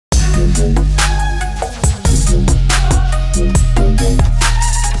Hey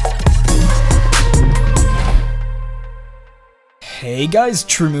guys,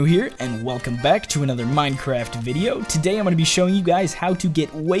 TRUEMU here, and welcome back to another Minecraft video. Today I'm going to be showing you guys how to get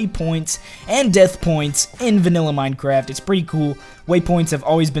waypoints and death points in vanilla Minecraft. It's pretty cool. Waypoints have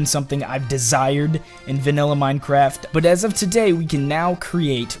always been something I've desired in vanilla Minecraft, but as of today, we can now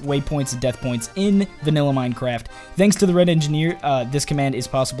create waypoints and death points in vanilla Minecraft. Thanks to the Red Engineer, this command is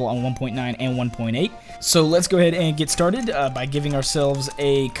possible on 1.9 and 1.8. So let's go ahead and get started by giving ourselves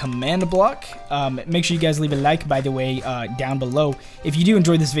a command block. Make sure you guys leave a like, by the way, down below if you do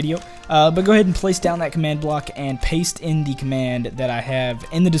enjoy this video. But go ahead and place down that command block and paste in the command that I have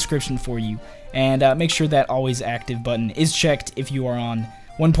in the description for you. And make sure that always active button is checked if you are on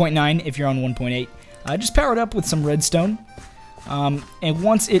 1.9, if you're on 1.8. Just power it up with some redstone. And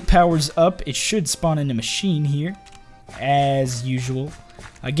once it powers up, it should spawn in a machine here, as usual.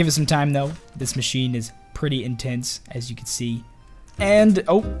 Give it some time though. This machine is pretty intense, as you can see. And,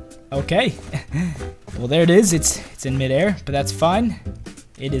 oh, okay. Well, there it is. It's in midair, but that's fine.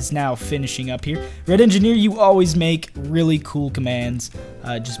 It is now finishing up here. Red Engineer, you always make really cool commands,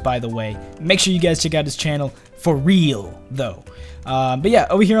 just by the way. Make sure you guys check out his channel for real, though. But yeah,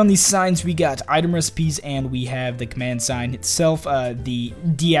 over here on these signs, we got item recipes, and we have the command sign itself, the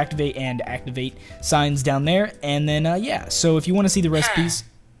deactivate and activate signs down there. And then, yeah, so if you want to see the recipes,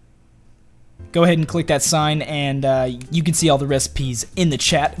 go ahead and click that sign, and you can see all the recipes in the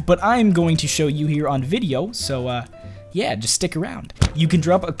chat. But I'm going to show you here on video, so yeah, just stick around. You can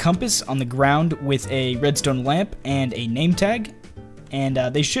drop a compass on the ground with a redstone lamp and a name tag, and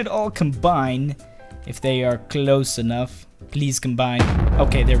they should all combine if they are close enough. Please combine.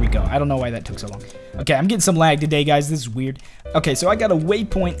 Okay, there we go. I don't know why that took so long. Okay, I'm getting some lag today, guys. This is weird. Okay, so I got a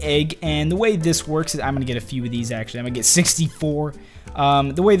waypoint egg, and the way this works is I'm going to get a few of these, actually. I'm going to get 64.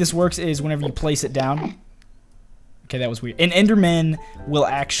 The way this works is whenever you place it down. Okay, that was weird. An Enderman will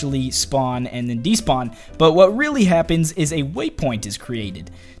actually spawn and then despawn, but what really happens is a waypoint is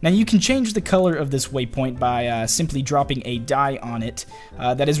created. Now, you can change the color of this waypoint by simply dropping a dye on it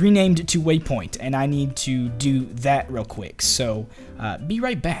that is renamed to waypoint, and I need to do that real quick. So, be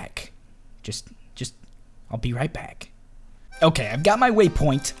right back. I'll be right back. Okay, I've got my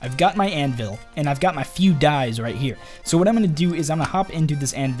waypoint, I've got my anvil, and I've got my few dyes right here. So what I'm going to do is I'm going to hop into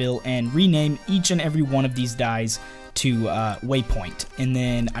this anvil and rename each and every one of these dyes to waypoint, and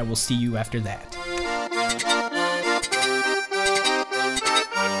then I will see you after that.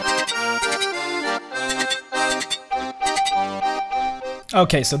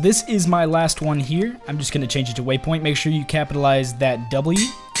 Okay, so this is my last one here. I'm just going to change it to waypoint. Make sure you capitalize that W,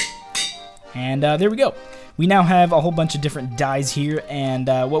 and there we go. We now have a whole bunch of different dyes here, and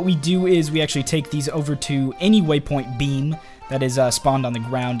what we do is we actually take these over to any waypoint beam that is spawned on the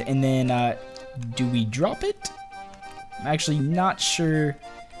ground, and then do we drop it? I'm actually not sure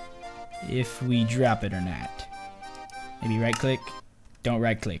if we drop it or not. Maybe right click? Don't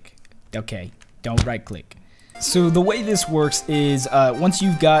right click. Okay, don't right click. So the way this works is once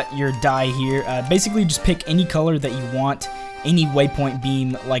you've got your dye here, basically just pick any color that you want. Any waypoint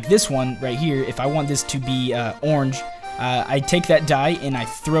beam like this one right here, if I want this to be orange, I take that dye and I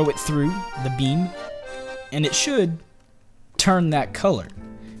throw it through the beam, and it should turn that color.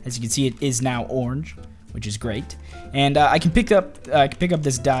 As you can see, it is now orange, which is great. And I can pick up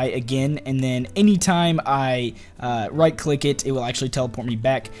this dye again, and then anytime I right click it, it will actually teleport me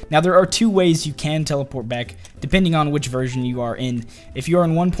back. Now there are two ways you can teleport back depending on which version you are in. If you are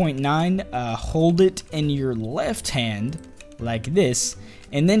in 1.9, hold it in your left hand like this,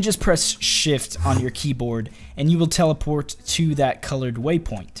 and then just press shift on your keyboard, and you will teleport to that colored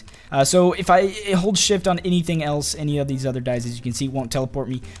waypoint. So if I hold shift on anything else, any of these other dyes, as you can see, it won't teleport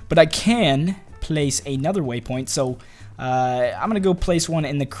me, but I can place another waypoint. So I'm gonna go place one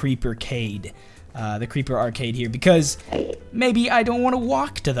in the creeper arcade. The creeper arcade here, because maybe I don't want to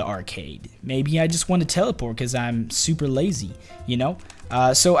walk to the arcade. Maybe I just want to teleport because I'm super lazy, you know?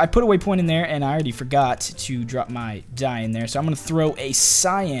 So I put a waypoint in there, and I already forgot to drop my dye in there. So I'm going to throw a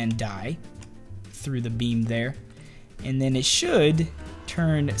cyan dye through the beam there, and then it should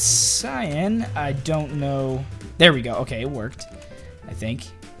turn cyan. I don't know. There we go. Okay, it worked, I think.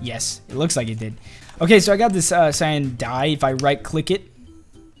 Yes, it looks like it did. Okay, so I got this cyan dye. If I right click it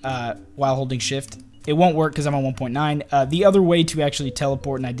while holding shift, it won't work because I'm on 1.9. The other way to actually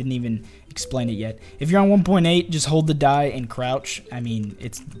teleport, and I didn't even explain it yet. If you're on 1.8, just hold the dye and crouch. I mean,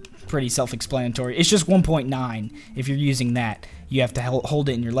 it's pretty self-explanatory. It's just 1.9. If you're using that, you have to hold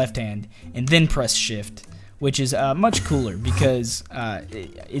it in your left hand and then press shift which is much cooler because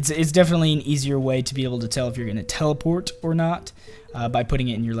it's definitely an easier way to be able to tell if you're going to teleport or not by putting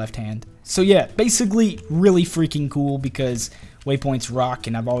it in your left hand. So yeah, basically really freaking cool because waypoints rock,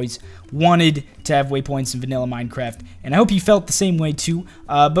 and I've always wanted to have waypoints in vanilla Minecraft, and I hope you felt the same way too.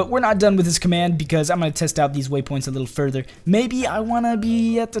 But we're not done with this command because I'm going to test out these waypoints a little further. Maybe I want to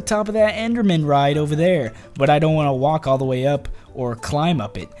be at the top of that Enderman ride over there, but I don't want to walk all the way up or climb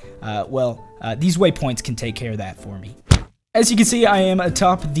up it. These waypoints can take care of that for me. As you can see, I am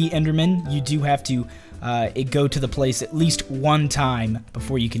atop the Enderman. You do have to go to the place at least one time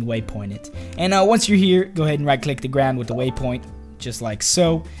before you can waypoint it. And once you're here, go ahead and right-click the ground with the waypoint, just like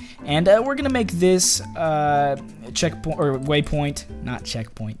so. And we're gonna make this checkpoint or waypoint, not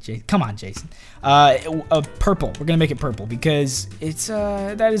checkpoint. Come on, Jason. Purple. We're gonna make it purple because it's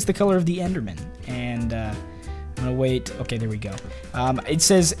that is the color of the Enderman. And I'm gonna wait. Okay, there we go. It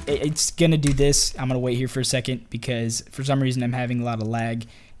says it's gonna do this. I'm gonna wait here for a second because for some reason I'm having a lot of lag,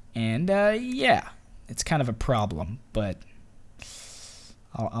 and yeah, it's kind of a problem. But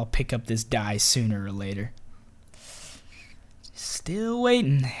I'll pick up this die sooner or later. Still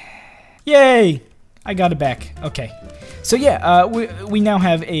waiting. Yay! I got it back. Okay. So yeah, we now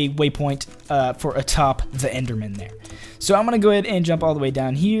have a waypoint for atop the Enderman there. So I'm gonna go ahead and jump all the way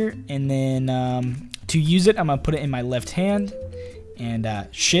down here, and then to use it, I'm going to put it in my left hand and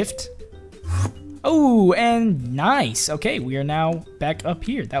shift. Oh, and nice. Okay, we are now back up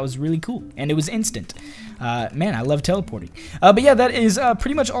here. That was really cool, and it was instant. Man, I love teleporting. But yeah, that is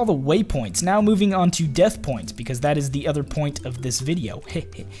pretty much all the waypoints. Now moving on to death points, because that is the other point of this video.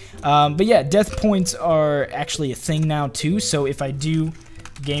 But yeah, death points are actually a thing now too, so if I do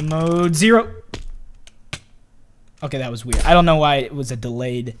game mode 0... Okay, that was weird. I don't know why it was a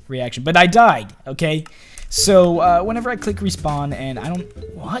delayed reaction, but I died, okay? So, whenever I click respawn and I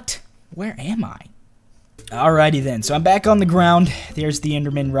don't... What? Where am I? Alrighty then, so I'm back on the ground. There's the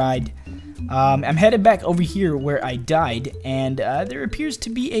Enderman ride. I'm headed back over here where I died, and there appears to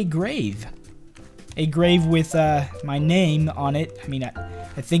be a grave. A grave with my name on it. I mean,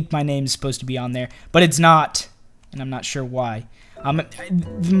 I think my name's supposed to be on there, but it's not, and I'm not sure why.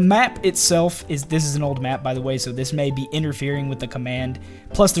 The map itself this is an old map, by the way, so this may be interfering with the command.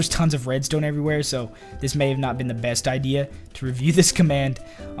 Plus, there's tons of redstone everywhere, so this may have not been the best idea to review this command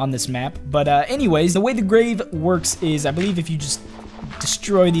on this map. But anyways, the way the grave works is, I believe if you just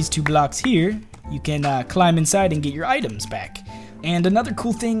destroy these 2 blocks here, you can climb inside and get your items back. And another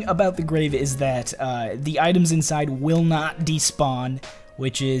cool thing about the grave is that the items inside will not despawn,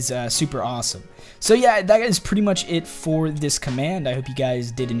 which is super awesome. So yeah, that is pretty much it for this command. I hope you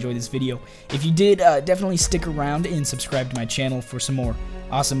guys did enjoy this video. If you did, definitely stick around and subscribe to my channel for some more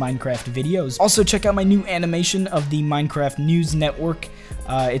awesome Minecraft videos. Also, check out my new animation of the Minecraft News Network.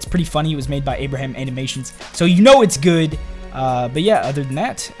 It's pretty funny. It was made by Abraham Animations, so you know it's good. But yeah, other than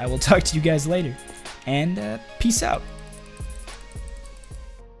that, I will talk to you guys later, and peace out.